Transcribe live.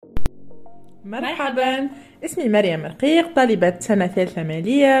مرحبا. اسمي مريم رقيق، طالبة سنة ثالثة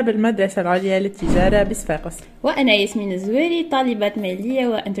مالية بالمدرسة العليا للتجارة بصفاقس. وأنا ياسمين الزويري، طالبة مالية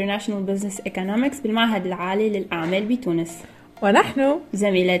وانترناشنال بزنس ايكونومكس بالمعهد العالي للأعمال بتونس، ونحن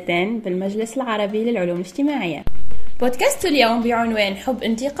زميلتان بالمجلس العربي للعلوم الاجتماعية. بودكاست اليوم بعنوان حب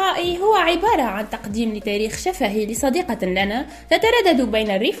انتقائي هو عبارة عن تقديم لتاريخ شفهي لصديقة لنا تتردد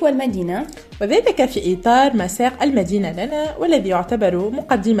بين الريف والمدينة، وذلك في إطار مساق المدينة لنا، والذي يعتبر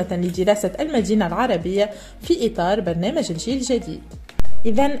مقدمة لدراسة المدينة العربية في إطار برنامج الجيل الجديد.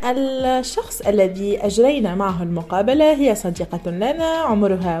 إذن الشخص الذي أجرينا معه المقابلة هي صديقة لنا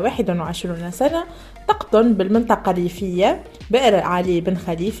عمرها 21 سنة، تقطن بالمنطقة الريفية بئر علي بن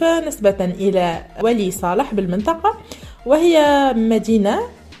خليفة نسبة إلى ولي صالح بالمنطقة، وهي مدينة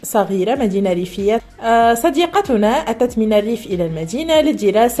صغيرة، مدينة ريفية. صديقتنا أتت من الريف إلى المدينة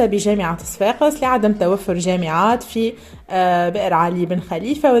للدراسة بجامعة صفاقس لعدم توفر جامعات في بئر علي بن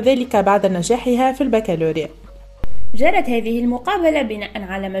خليفة، وذلك بعد نجاحها في البكالوريا. جرت هذه المقابلة بناء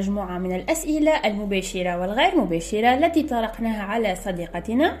على مجموعة من الأسئلة المباشرة والغير مباشرة التي طرقناها على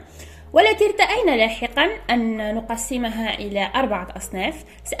صديقتنا، والتي ارتأينا لاحقا أن نقسمها إلى 4 أصناف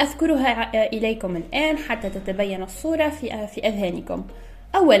سأذكرها إليكم الآن حتى تتبين الصورة في أذهانكم.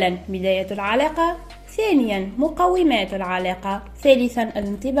 أولا بداية العلاقة، ثانيا مقومات العلاقة، ثالثا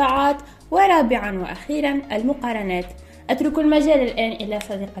الانطباعات، ورابعا وأخيرا المقارنات. أترك المجال الآن إلى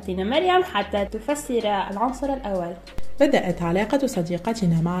صديقتنا مريم حتى تفسر العنصر الأول. بدأت علاقة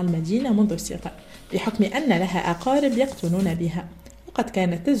صديقتنا مع المدينة منذ الصغر، بحكم أن لها أقارب يقطنون بها، وقد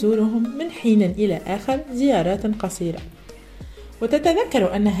كانت تزورهم من حين إلى آخر زيارات قصيرة.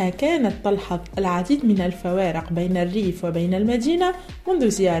 وتتذكر أنها كانت تلحظ العديد من الفوارق بين الريف وبين المدينة منذ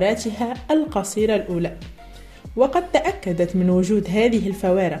زياراتها القصيرة الأولى، وقد تأكدت من وجود هذه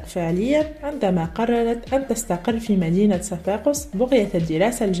الفوارق فعليا عندما قررت أن تستقر في مدينة صفاقس بغية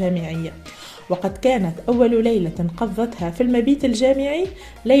الدراسة الجامعية. وقد كانت أول ليلة قضتها في المبيت الجامعي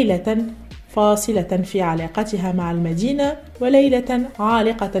ليلة فاصلة في علاقتها مع المدينة، وليلة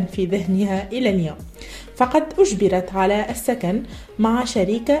عالقة في ذهنها إلى اليوم، فقد أجبرت على السكن مع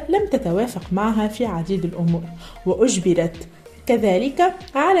شريكة لم تتوافق معها في عديد الأمور، وأجبرت كذلك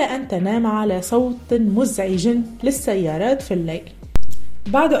على أن تنام على صوت مزعج للسيارات في الليل.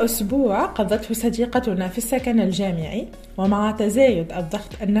 بعد أسبوع قضته صديقتنا في السكن الجامعي، ومع تزايد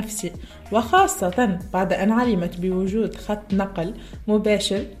الضغط النفسي، وخاصة بعد أن علمت بوجود خط نقل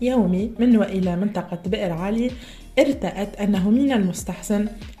مباشر يومي من وإلى منطقة بئر علي، ارتأت أنه من المستحسن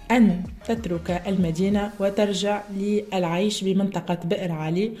أن تترك المدينة وترجع للعيش بمنطقة بئر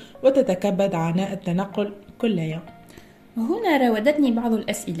علي وتتكبد عناء التنقل كل يوم. هنا راودتني بعض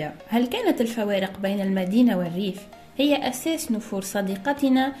الأسئلة: هل كانت الفوارق بين المدينة والريف هي أساس نفور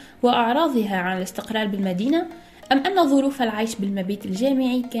صديقتنا وأعراضها عن الاستقرار بالمدينة، أم أن ظروف العيش بالمبيت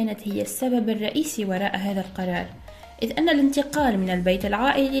الجامعي كانت هي السبب الرئيسي وراء هذا القرار؟ إذ أن الانتقال من البيت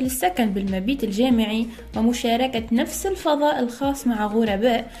العائلي للسكن بالمبيت الجامعي ومشاركة نفس الفضاء الخاص مع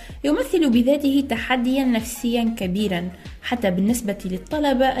غرباء يمثل بذاته تحديا نفسيا كبيرا، حتى بالنسبة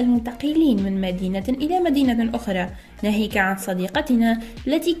للطلبة المنتقلين من مدينة إلى مدينة أخرى، ناهيك عن صديقتنا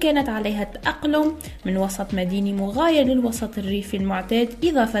التي كانت عليها التأقلم من وسط مديني مغاير للوسط الريفي المعتاد،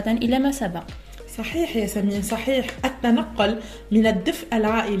 إضافة إلى ما سبق. صحيح يا سمين، صحيح. التنقل من الدفء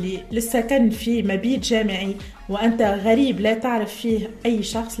العائلي للسكن في مبيت جامعي وأنت غريب لا تعرف فيه أي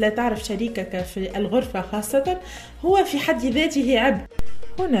شخص، لا تعرف شريكك في الغرفة خاصة، هو في حد ذاته عبء.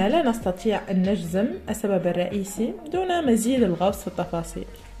 هنا لا نستطيع أن نجزم السبب الرئيسي دون مزيد الغوص في التفاصيل.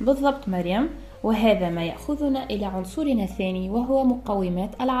 بالضبط مريم، وهذا ما يأخذنا إلى عنصرنا الثاني، وهو مقومات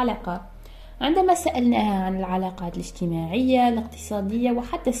العلاقة. عندما سألناها عن العلاقات الاجتماعية، الاقتصادية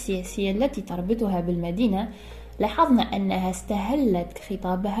وحتى السياسية التي تربطها بالمدينة، لاحظنا أنها استهلت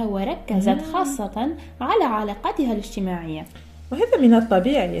خطابها وركزت خاصة على علاقاتها الاجتماعية. وهذا من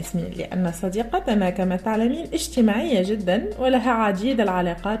الطبيعي ياسمين، لأن صديقتنا كما تعلمين اجتماعية جدا ولها عديد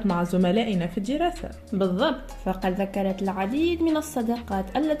العلاقات مع زملائنا في الدراسة. بالضبط، فقد ذكرت العديد من الصداقات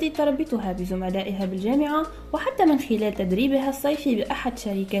التي تربطها بزملائها بالجامعة، وحتى من خلال تدريبها الصيفي بأحد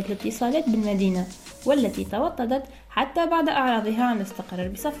شركات الاتصالات بالمدينة، والتي توطدت حتى بعد إعراضها عن الاستقرار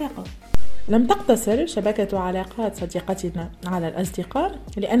بصفاقس. لم تقتصر شبكة علاقات صديقتنا على الأصدقاء،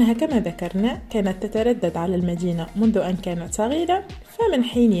 لأنها كما ذكرنا كانت تتردد على المدينة منذ أن كانت صغيرة، فمن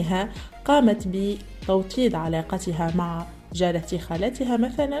حينها قامت بتوطيد علاقتها مع جارة خالتها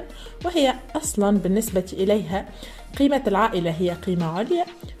مثلا، وهي أصلا بالنسبة إليها قيمة العائلة هي قيمة عليا،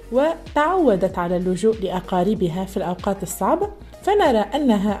 وتعودت على اللجوء لأقاربها في الأوقات الصعبة. فنرى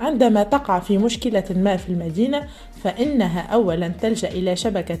أنها عندما تقع في مشكلة ما في المدينة فإنها أولا تلجأ إلى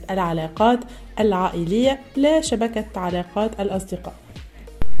شبكة العلاقات العائلية لا شبكة علاقات الأصدقاء.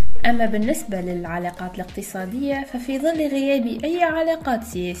 أما بالنسبة للعلاقات الاقتصادية ففي ظل غياب أي علاقات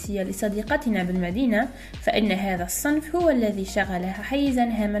سياسية لصديقتنا بالمدينة، فإن هذا الصنف هو الذي شغلها حيزا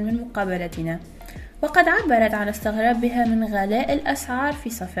هاما من مقابلتنا، وقد عبرت عن استغرابها من غلاء الأسعار في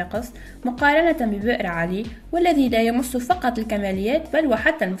صفاقس مقارنة ببئر علي، والذي لا يمس فقط الكماليات بل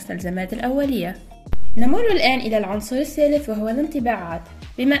وحتى المستلزمات الأولية. نمر الآن إلى العنصر الثالث وهو الانطباعات.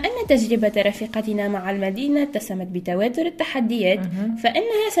 بما أن تجربة رفيقتنا مع المدينة اتسمت بتواتر التحديات،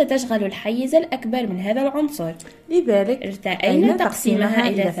 فإنها ستشغل الحيز الأكبر من هذا العنصر، لذلك ارتأينا تقسيمها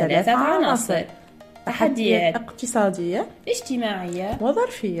إلى 3 عناصر: تحديات اقتصادية، اجتماعية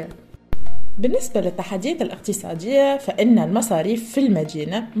وظرفية. بالنسبة للتحديات الاقتصادية فإن المصاريف في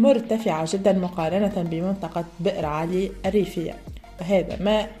المدينة مرتفعة جدا مقارنة بمنطقة بئر علي الريفية، وهذا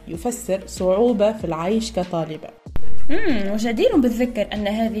ما يفسر صعوبة في العيش كطالبة. وجدير بالذكر أن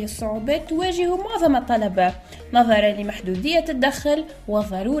هذه الصعوبات تواجه معظم الطلبة نظرا لمحدودية الدخل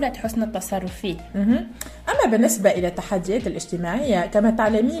وضرورة حسن التصرف فيه. أما بالنسبة إلى التحديات الاجتماعية كما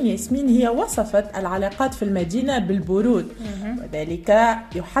تعلمين ياسمين، هي وصفت العلاقات في المدينة بالبرود، وذلك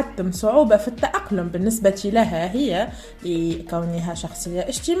يحتم صعوبة في التأقلم بالنسبة لها هي لكونها شخصية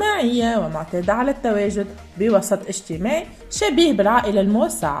اجتماعية ومعتادة على التواجد بوسط اجتماعي شبيه بالعائلة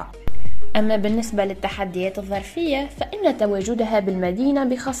الموسعة. أما بالنسبة للتحديات الظرفية فإن تواجدها بالمدينة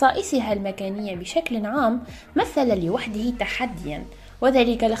بخصائصها المكانية بشكل عام مثل لوحده تحديا،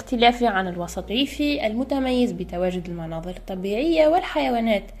 وذلك لاختلافه عن الوسط الريفي المتميز بتواجد المناظر الطبيعية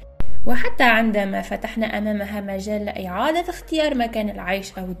والحيوانات. وحتى عندما فتحنا أمامها مجال لإعادة اختيار مكان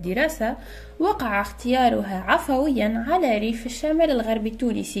العيش أو الدراسة، وقع اختيارها عفويا على ريف الشمال الغربي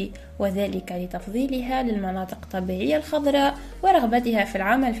التونسي، وذلك لتفضيلها للمناطق الطبيعية الخضراء ورغبتها في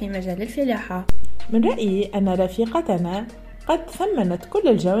العمل في مجال الفلاحة. من رأيي أن رفيقتنا قد ثمنت كل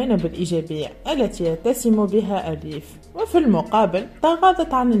الجوانب الإيجابية التي يتسم بها الريف، وفي المقابل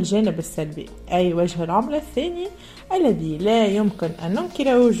تغاضت عن الجانب السلبي، أي وجه العملة الثاني الذي لا يمكن أن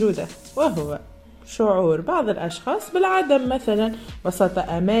ننكر وجوده، وهو شعور بعض الأشخاص بالعدم مثلا وسط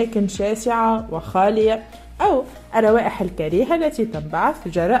أماكن شاسعة وخالية، أو الروائح الكريهة التي تنبعث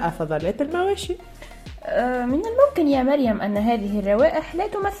جراء فضلات المواشي. من الممكن يا مريم أن هذه الروائح لا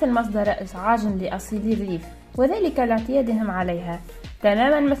تمثل مصدر إزعاج لأصيلي الريف، وذلك لاعتيادهم عليها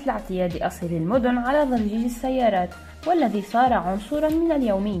تماما مثل اعتياد أصيل المدن على ضجيج السيارات، والذي صار عنصرا من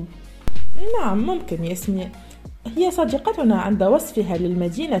اليومين. نعم ممكن ياسمين. هي صديقتنا عند وصفها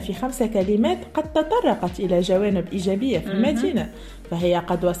للمدينة في 5 كلمات قد تطرقت إلى جوانب إيجابية في المدينة، فهي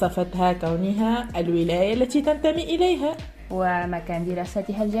قد وصفتها كونها الولاية التي تنتمي إليها ومكان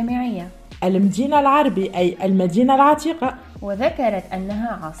دراستها الجامعية، المدينة العربي أي المدينة العتيقة، وذكرت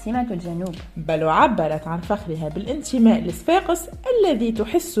أنها عاصمة الجنوب، بل وعبرت عن فخرها بالانتماء لصفاقس الذي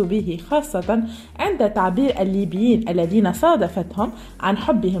تحس به خاصة عند تعبير الليبيين الذين صادفتهم عن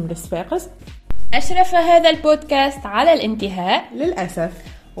حبهم لصفاقس. أشرف هذا البودكاست على الانتهاء للأسف،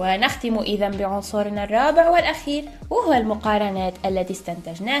 ونختم إذن بعنصرنا الرابع والأخير، وهو المقارنات التي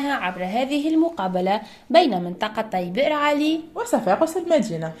استنتجناها عبر هذه المقابلة بين منطقتي بئر علي وصفاقس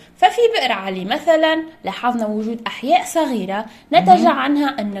المدينة. ففي بئر علي مثلا لاحظنا وجود أحياء صغيرة نتج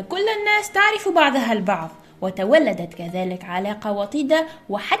عنها أن كل الناس تعرف بعضها البعض، وتولدت كذلك علاقة وطيدة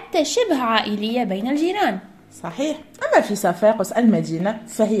وحتى شبه عائلية بين الجيران. صحيح. أما في صفاقس المدينة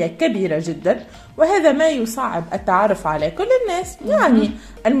فهي كبيرة جدا، وهذا ما يصعب التعرف على كل الناس، يعني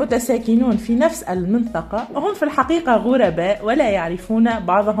المتساكنون في نفس المنطقة هم في الحقيقة غرباء ولا يعرفون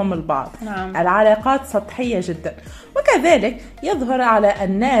بعضهم البعض. العلاقات سطحية جدا، وكذلك يظهر على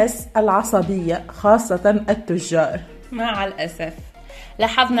الناس العصبية خاصة التجار. مع الأسف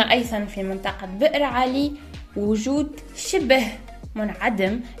لاحظنا أيضا في منطقة بئر علي وجود شبه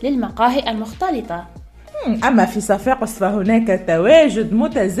منعدم للمقاهي المختلطة. أما في صفاقس فهناك تواجد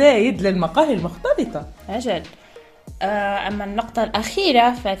متزايد للمقاهي المختلطة. أجل. أما النقطة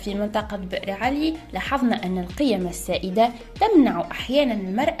الأخيرة ففي منطقة بئر علي لاحظنا أن القيم السائدة تمنع أحيانا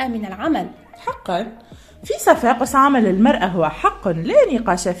المرأة من العمل. حقا في صفاقس عمل المرأة هو حق لا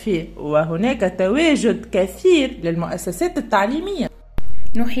نقاش فيه، وهناك تواجد كثير للمؤسسات التعليمية.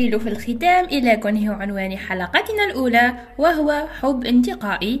 نحيل في الختام إلى كونه عنوان حلقتنا الأولى، وهو حب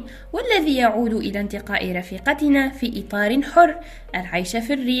انتقائي، والذي يعود إلى انتقاء رفيقتنا في إطار حر، العيش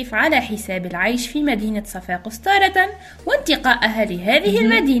في الريف على حساب العيش في مدينة صفاقس تارة، وانتقائها لهذه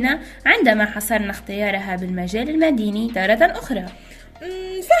المدينة عندما حصرنا اختيارها بالمجال المديني تارة أخرى.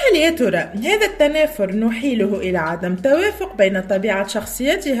 فهل يا ترى هذا التنافر نحيله إلى عدم توافق بين طبيعة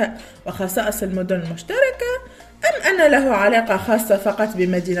شخصيتها وخصائص المدن المشتركة، أم أن له علاقة خاصة فقط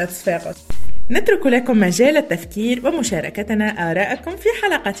بمدينة صفاقس؟ نترك لكم مجال التفكير ومشاركتنا آراءكم في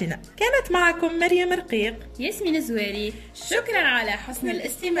حلقتنا. كانت معكم مريم رقيق، ياسمين الزواري. شكرا على حسن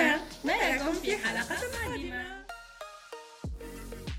الاستماع. نراكم في حلقة